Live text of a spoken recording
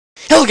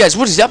Hello guys,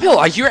 what is up?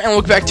 Hello, here, and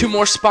welcome back to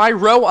more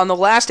Spyro. On the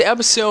last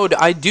episode,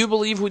 I do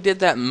believe we did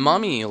that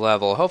mummy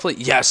level. Hopefully,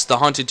 yes, the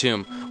haunted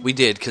tomb. We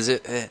did, because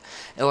it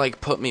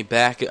like put me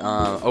back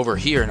over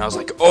here, and I was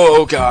like,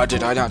 oh god,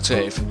 did I not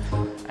save?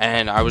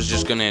 And I was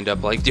just gonna end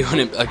up like doing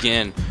it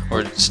again,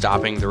 or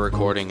stopping the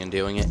recording and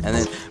doing it, and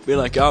then be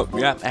like, oh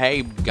yeah,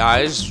 hey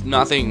guys,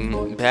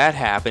 nothing bad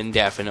happened,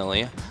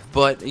 definitely.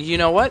 But you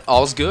know what?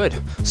 All's good.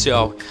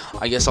 So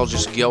I guess I'll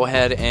just go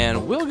ahead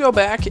and we'll go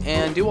back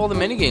and do all the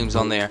mini games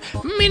on there.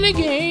 Mini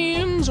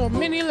games or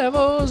mini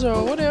levels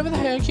or whatever the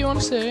heck you want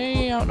to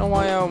say. I don't know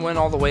why I went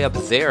all the way up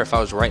there if I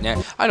was right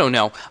now. I don't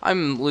know.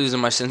 I'm losing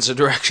my sense of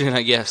direction,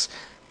 I guess.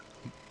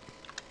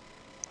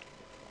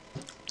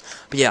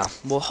 But yeah,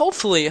 well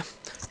hopefully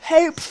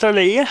be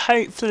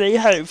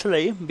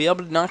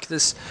able to knock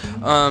this,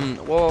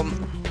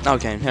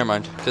 okay, never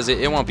mind, because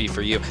it won't be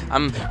for you.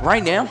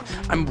 Right now,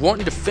 I'm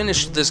wanting to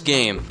finish this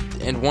game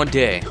in one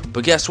day,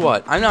 but guess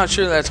what? I'm not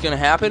sure that's going to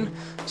happen,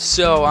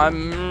 so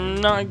I'm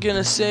not going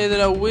to say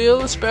that I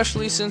will,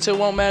 especially since it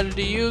won't matter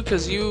to you,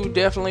 because you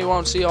definitely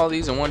won't see all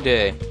these in one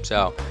day,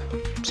 so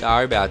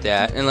sorry about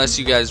that, unless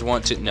you guys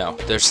want to. No,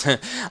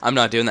 I'm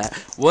not doing that.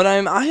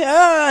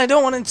 I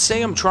don't want to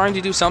say I'm trying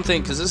to do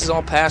something, because this is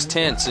all past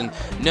tense, and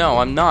no,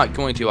 I'm not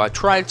going to. I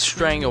tried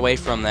straying away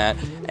from that,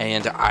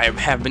 and I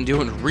have been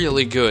doing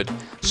really good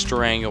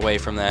straying away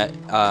from that.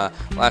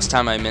 Last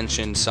time I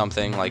mentioned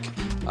something like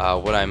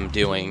what I'm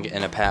doing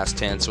in a past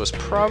tense was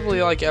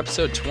probably like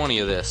episode 20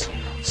 of this.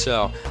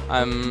 So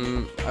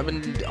I've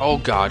been, oh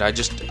god, I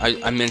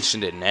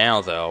mentioned it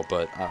now though,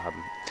 but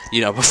you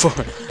know,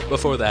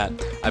 before that,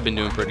 I've been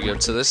doing pretty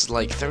good. So this is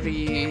like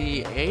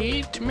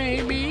 38,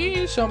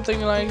 maybe? Something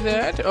like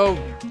that. Oh,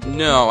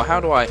 no. How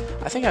do I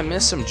think I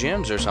missed some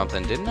gems or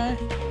something, didn't I?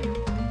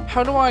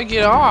 How do I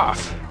get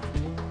off?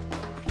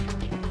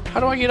 How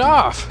do I get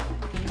off?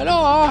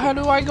 Hello, how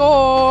do I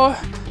go?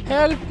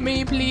 Help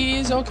me,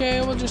 please.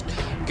 Okay, we'll just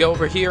go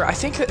over here. I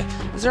think that,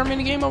 is there a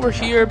mini game over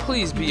here?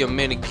 Please be a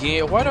mini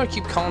game. Why do I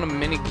keep calling them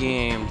mini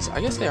games? I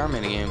guess they are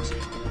mini games.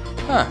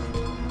 Huh.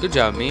 Good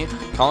job, me.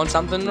 Calling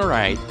something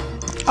right.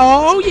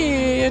 Oh,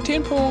 yeah.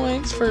 10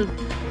 points for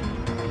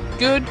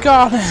good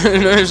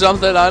calling or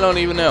something. I don't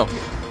even know.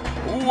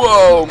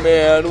 Whoa,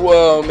 man.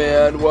 Whoa,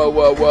 man. Whoa,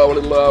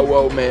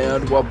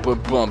 man.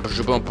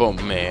 Whoa,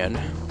 man.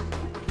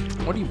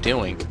 What are you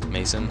doing,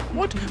 Mason?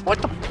 What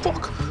the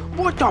fuck?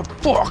 What the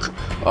fuck?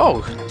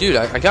 Oh, dude,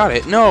 I got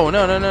it. No.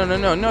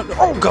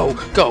 Oh, go.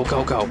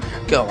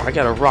 I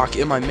got a rock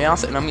in my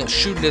mouth, and I'm gonna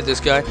shoot it at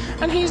this guy,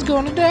 and he's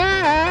gonna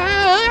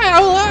die.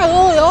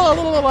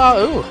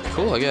 Ooh,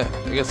 cool. I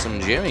got some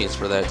jimmies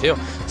for that too.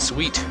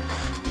 Sweet.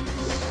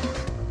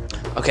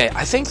 Okay,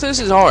 I think this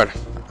is hard.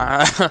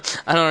 I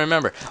don't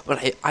remember,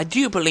 but I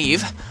do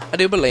believe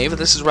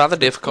this is rather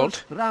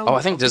difficult. Oh,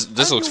 I think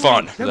this looks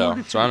fun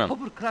though. So I don't know.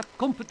 Hovercraft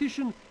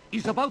competition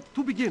is about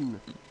to begin.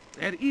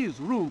 There is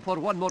room for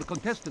one more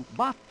contestant,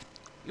 but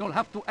you'll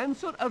have to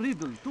answer a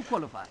riddle to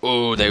qualify.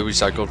 Oh, they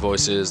recycled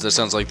voices. That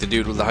sounds like the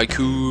dude with the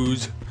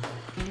haikus.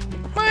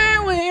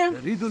 The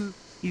riddle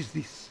is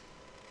this.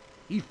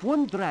 If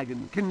one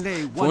dragon can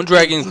lay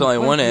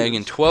one egg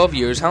in 12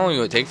 years, how long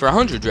will it take for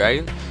 100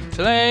 dragons?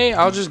 Today,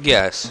 I'll just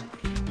guess.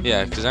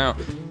 Yeah, because I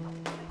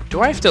don't...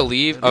 Do I have to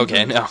leave?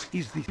 Okay, no.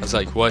 I was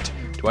like, what?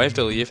 Do I have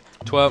to leave?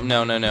 12?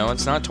 No,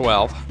 it's not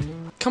 12.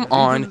 Come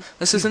on,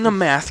 this isn't a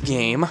math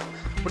game.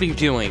 What are you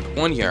doing?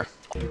 1 year.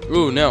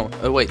 Ooh, no.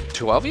 Oh, wait,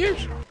 12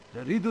 years?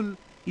 The riddle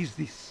is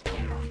this.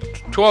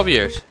 12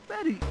 years.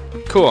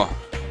 Cool.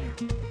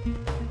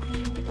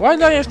 Why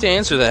did I have to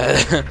answer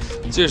that?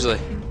 Seriously.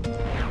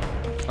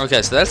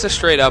 Okay, so that's a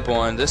straight up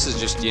one. This is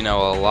just, you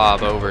know, a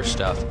lob over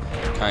stuff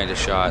kind of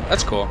shot.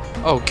 That's cool.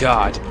 Oh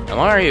god. Am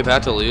I already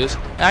about to lose?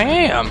 I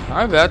am.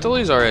 I'm about to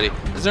lose already.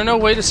 Is there no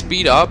way to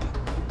speed up?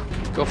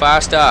 Go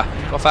faster.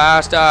 Go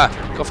faster.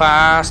 Go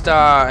faster.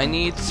 I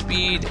need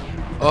speed.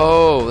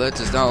 Oh, that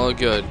does not look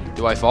good.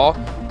 Do I fall?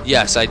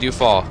 Yes, I do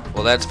fall.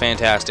 Well, that's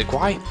fantastic.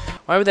 Why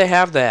would they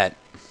have that?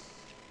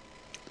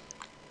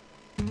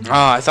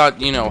 I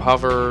thought, you know,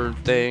 hover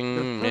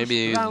thing,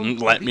 maybe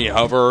let me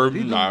hover.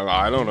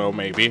 I don't know,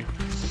 maybe.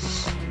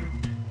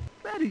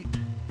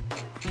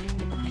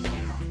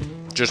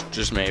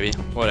 Just maybe.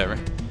 Whatever.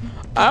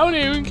 I don't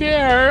even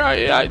care.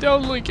 I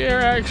don't really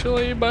care,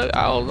 actually, but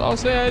I'll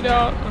say I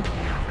don't.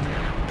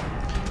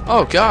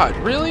 Oh, God.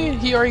 Really?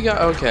 He already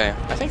got... Okay.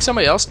 I think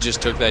somebody else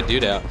just took that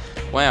dude out.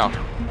 Wow.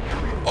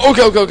 Oh,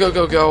 go.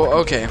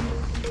 Okay.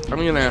 I'm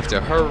gonna have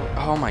to hurry.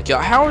 Oh, my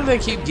God. How do they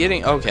keep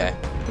getting... Okay.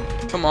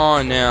 Come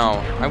on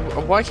now.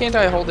 Why can't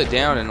I hold it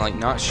down and like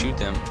not shoot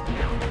them?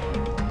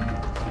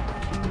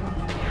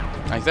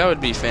 Like that would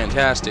be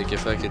fantastic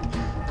if I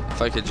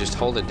could just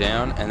hold it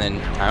down and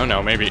then I don't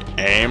know, maybe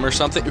aim or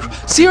something.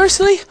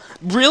 Seriously?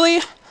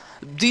 Really?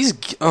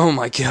 Oh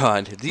my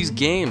god, these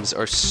games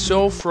are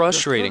so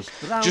frustrating.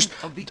 Just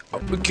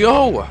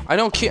go. I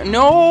don't care.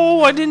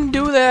 No, I didn't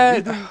do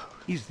that.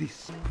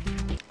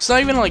 It's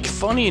not even like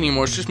funny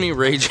anymore. It's just me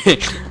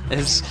raging.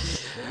 It's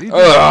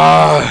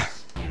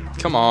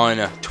Come on,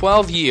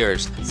 12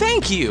 years.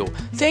 Thank you.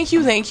 Thank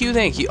you, thank you,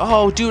 thank you.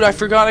 Oh, dude, I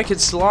forgot I could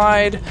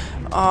slide.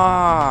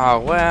 Ah,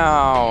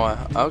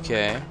 wow.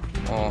 Okay.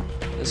 Well,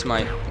 this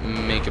might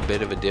make a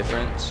bit of a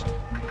difference.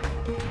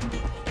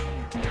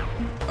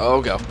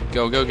 Oh, go.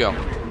 Go, go, go.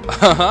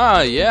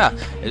 Haha, yeah.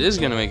 It is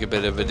going to make a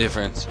bit of a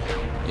difference.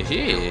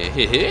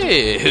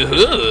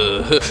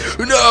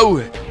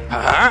 No!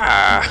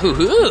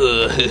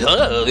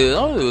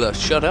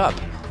 Shut up.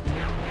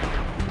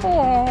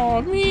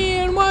 Oh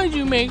man, why'd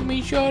you make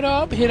me shut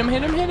up? Hit him,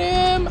 hit him, hit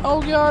him! Oh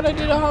god, I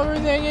did a hover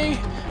thingy!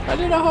 I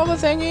did a hover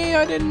thingy!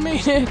 I didn't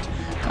mean it!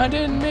 I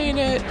didn't mean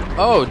it!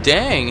 Oh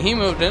dang, he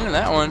moved into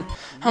that one.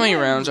 How many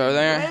rounds are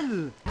there?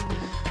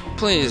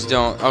 Please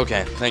don't.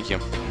 Okay, thank you.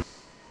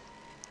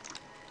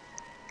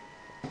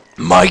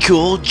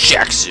 Michael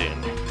Jackson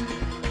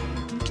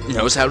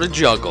knows how to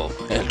juggle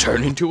and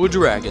turn into a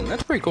dragon.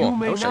 That's pretty cool.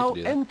 I wish I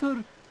could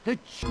do that.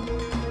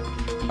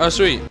 Oh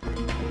sweet.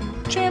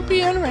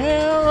 Champion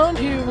round,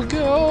 here we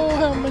go.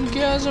 How many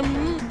guys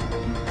I'm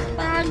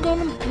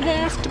gonna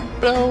have to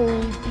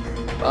blow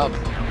up?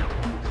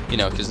 You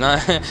know, cause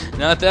not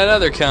that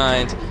other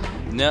kind.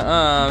 No,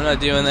 I'm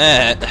not doing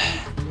that.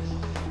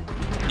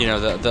 You know,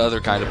 the other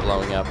kind of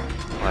blowing up,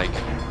 like,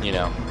 you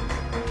know,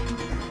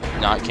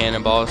 not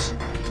cannonballs,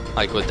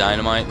 like with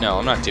dynamite. No,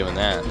 I'm not doing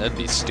that. That'd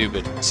be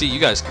stupid. See, you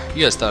guys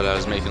thought I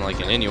was making like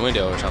an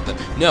innuendo or something.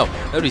 No,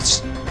 that'd be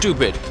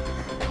stupid.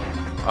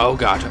 Oh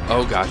god,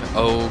 oh god,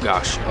 oh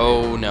gosh,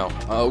 oh no,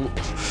 oh,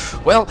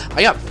 well,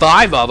 I got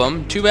 5 of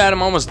them, too bad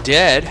I'm almost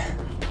dead.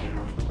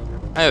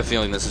 I have a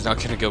feeling this is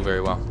not gonna go very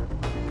well.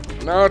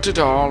 Not at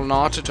all,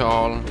 not at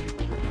all.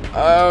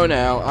 Oh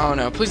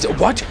no, please,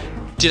 what?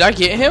 Did I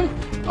get him?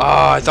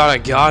 Oh, I thought I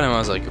got him, I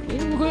was like,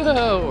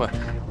 whoa,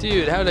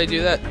 dude, how did I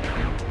do that?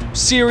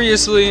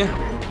 Seriously?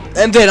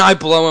 And then I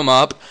blow him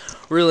up,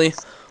 really?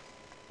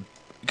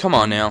 Come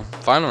on now,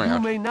 final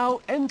round.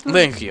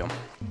 Thank you.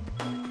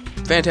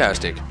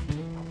 Fantastic.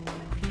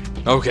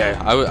 Okay,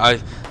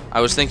 I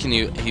was thinking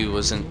he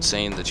wasn't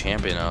saying the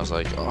champion. I was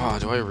like, oh,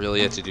 do I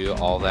really have to do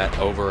all that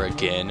over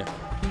again?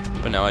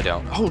 But no, I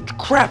don't. Oh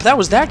crap, that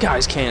was that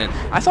guy's cannon.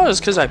 I thought it was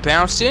because I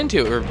bounced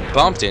into it, or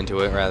bumped into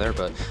it rather.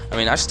 But I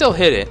mean, I still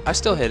hit it.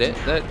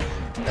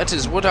 That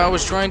is what I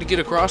was trying to get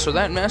across with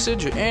that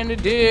message, and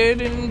it did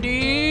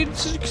indeed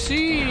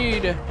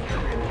succeed.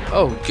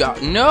 Oh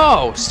god,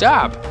 no!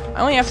 Stop!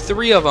 I only have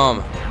 3 of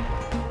them.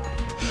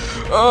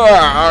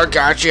 Oh,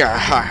 gotcha.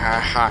 Ha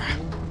ha ha.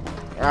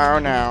 Oh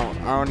no.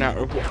 Oh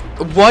no.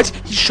 What?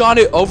 He shot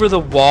it over the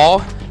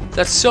wall?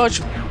 That's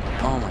such...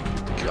 Oh my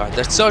god.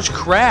 That's such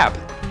crap.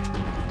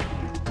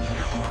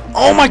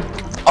 Oh my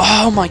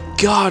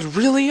god.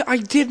 Really? I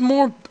did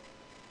more...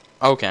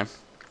 Okay.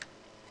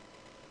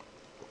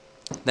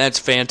 That's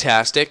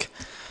fantastic.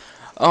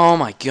 Oh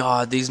my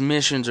god. These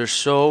missions are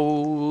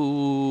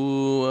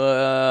so...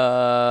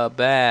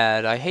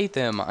 bad. I hate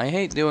them. I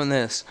hate doing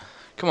this.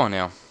 Come on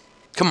now.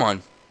 Come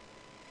on.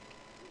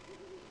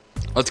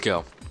 Let's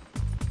go.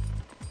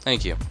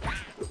 Thank you.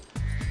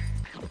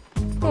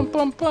 Well,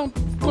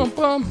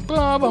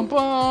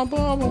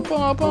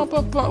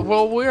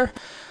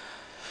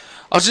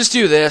 I'll just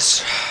do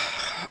this.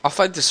 I'll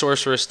fight the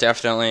sorceress,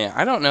 definitely.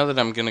 I don't know that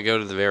I'm gonna go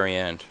to the very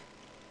end.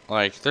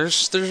 Like,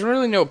 there's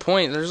really no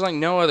point. There's like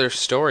no other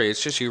story.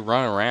 It's just you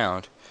run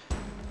around.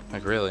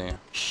 Like, really.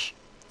 Shh.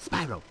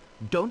 Spyro,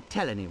 don't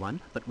tell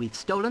anyone, but we've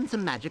stolen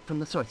some magic from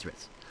the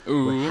sorceress.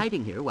 Ooh. We're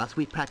hiding here whilst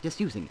we practice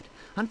using it.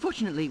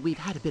 Unfortunately, we've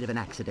had a bit of an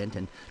accident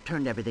and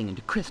turned everything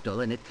into crystal,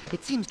 and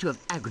it seems to have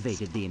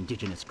aggravated the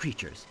indigenous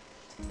creatures.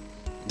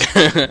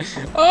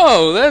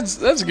 Oh,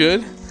 that's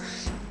good.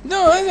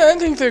 No, I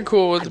think they're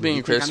cool with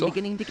being crystal.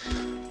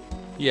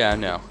 Yeah,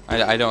 no,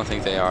 I don't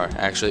think they are,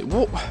 actually.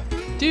 Whoa,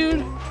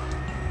 dude.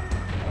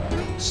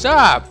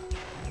 Stop.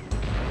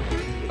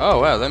 Oh,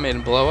 wow, that made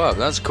him blow up.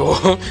 That's cool.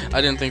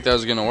 I didn't think that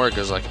was going to work. I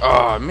was like,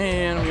 oh,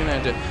 man, I'm going to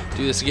have to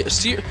do this again.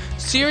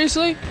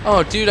 Seriously?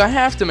 Oh, dude, I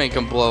have to make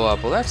him blow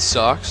up. Well, that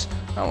sucks.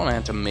 I don't want to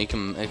have to make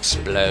him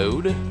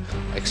explode.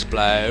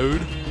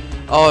 Explode.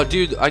 Oh,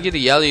 dude, I get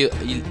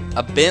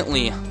a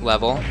Bentley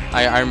level.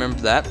 I remember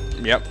that.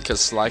 Yep,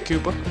 because Sly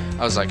Koopa.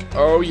 I was like,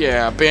 oh,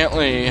 yeah,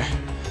 Bentley.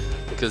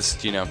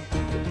 Because, you know,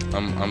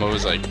 I'm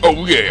always like,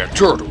 oh, yeah,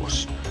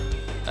 turtles.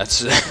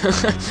 That's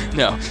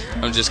no,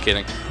 I'm just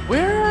kidding.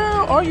 Where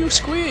are you,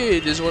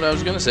 Squid? Is what I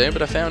was gonna say,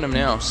 but I found him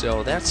now,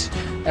 so that's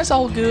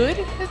all good.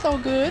 It's all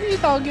good.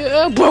 It's all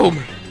good. Boom.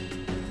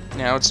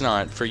 Now it's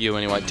not for you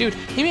anyway, dude.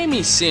 He made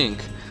me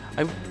sink.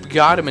 I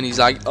got him, and he's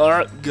like, "All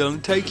right, gonna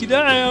take you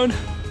down."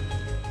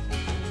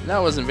 That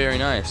wasn't very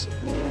nice.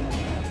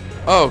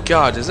 Oh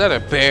God, is that a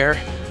bear?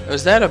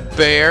 Is that a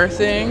bear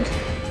thing?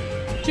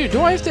 Dude,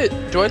 do I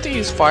have to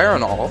use fire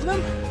on all of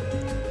them?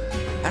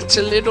 That's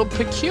a little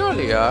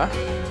peculiar.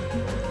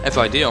 If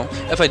I do.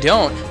 If I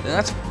don't, then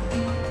that's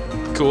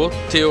cool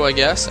too, I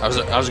guess. I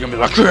was gonna be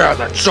like, yeah,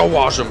 that's so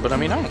awesome. But I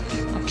mean, I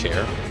don't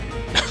care.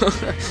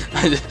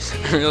 I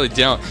really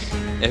don't.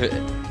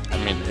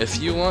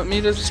 If you want me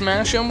to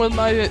smash them with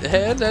my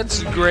head,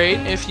 that's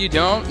great. If you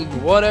don't,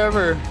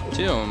 whatever.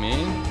 Too. I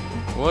mean,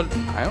 What?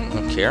 I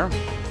don't care.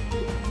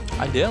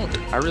 I don't.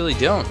 I really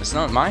don't. It's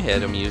not my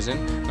head I'm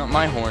using. Not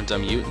my horns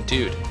I'm using.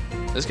 Dude,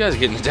 this guy's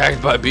getting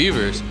attacked by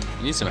beavers.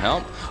 You need some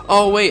help?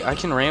 Oh, wait. I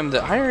can ram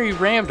the... I already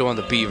rammed one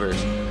of the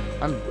beavers.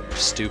 I'm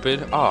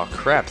stupid. Oh,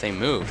 crap. They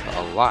move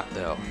a lot,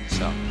 though.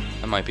 So,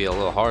 that might be a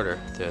little harder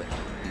to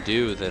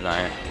do than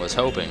I was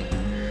hoping.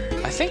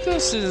 I think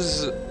this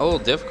is a little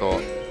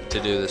difficult to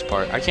do this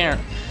part. I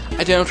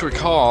don't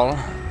recall,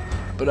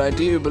 but I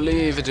do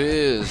believe it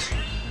is.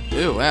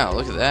 Ooh, wow,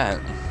 look at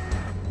that.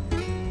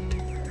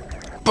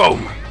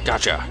 Boom!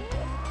 Gotcha.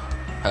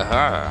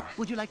 Haha.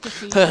 Would you like to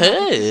see?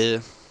 Haha.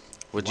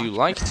 Would you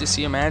like to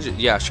see a magic?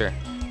 Yeah, sure.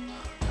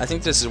 I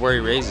think this is where he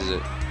raises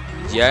it.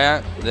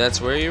 Yeah,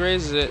 that's where he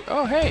raises it.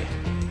 Oh, hey.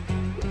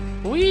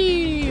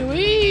 Wee,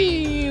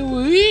 wee,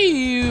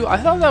 wee. I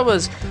thought that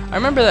was... I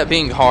remember that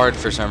being hard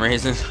for some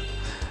reason.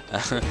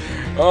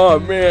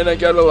 Oh, man, I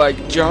gotta,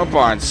 like, jump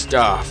on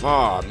stuff.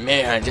 Oh,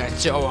 man,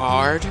 that's so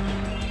hard.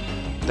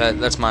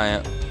 That's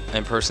my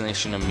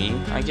impersonation of me,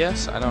 I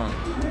guess. I don't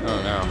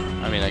know.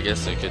 I mean, I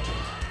guess I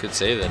could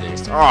say that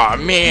it's... Oh,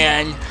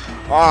 man.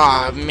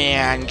 Oh,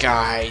 man,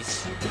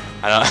 guys.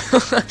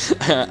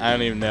 I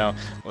don't even know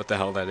what the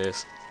hell that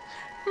is.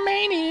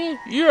 Manie,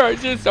 you are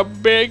just a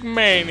big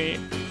manie.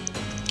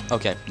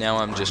 Okay, now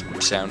I'm just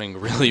sounding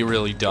really,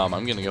 really dumb.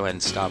 I'm gonna go ahead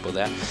and stop with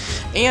that.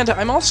 And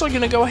I'm also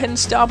gonna go ahead and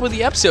stop with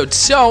the episode.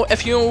 So,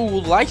 if you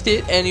liked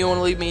it and you want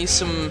to leave me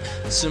some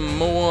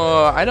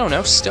more, I don't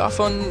know, stuff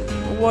on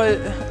what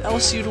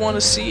else you'd want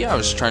to see, I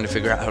was trying to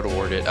figure out how to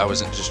word it. I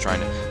wasn't just trying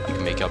to like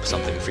make up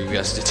something for you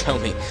guys to tell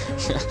me.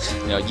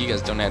 You know, you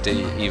guys don't have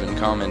to even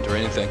comment or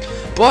anything.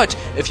 But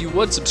if you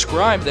would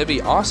subscribe, that'd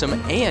be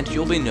awesome, and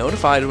you'll be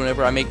notified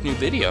whenever I make new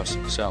videos.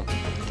 So.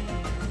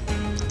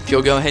 If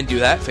you'll go ahead and do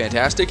that,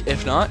 fantastic.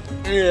 If not,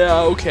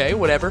 yeah, okay,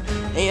 whatever.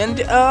 And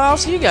I'll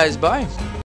see you guys. Bye.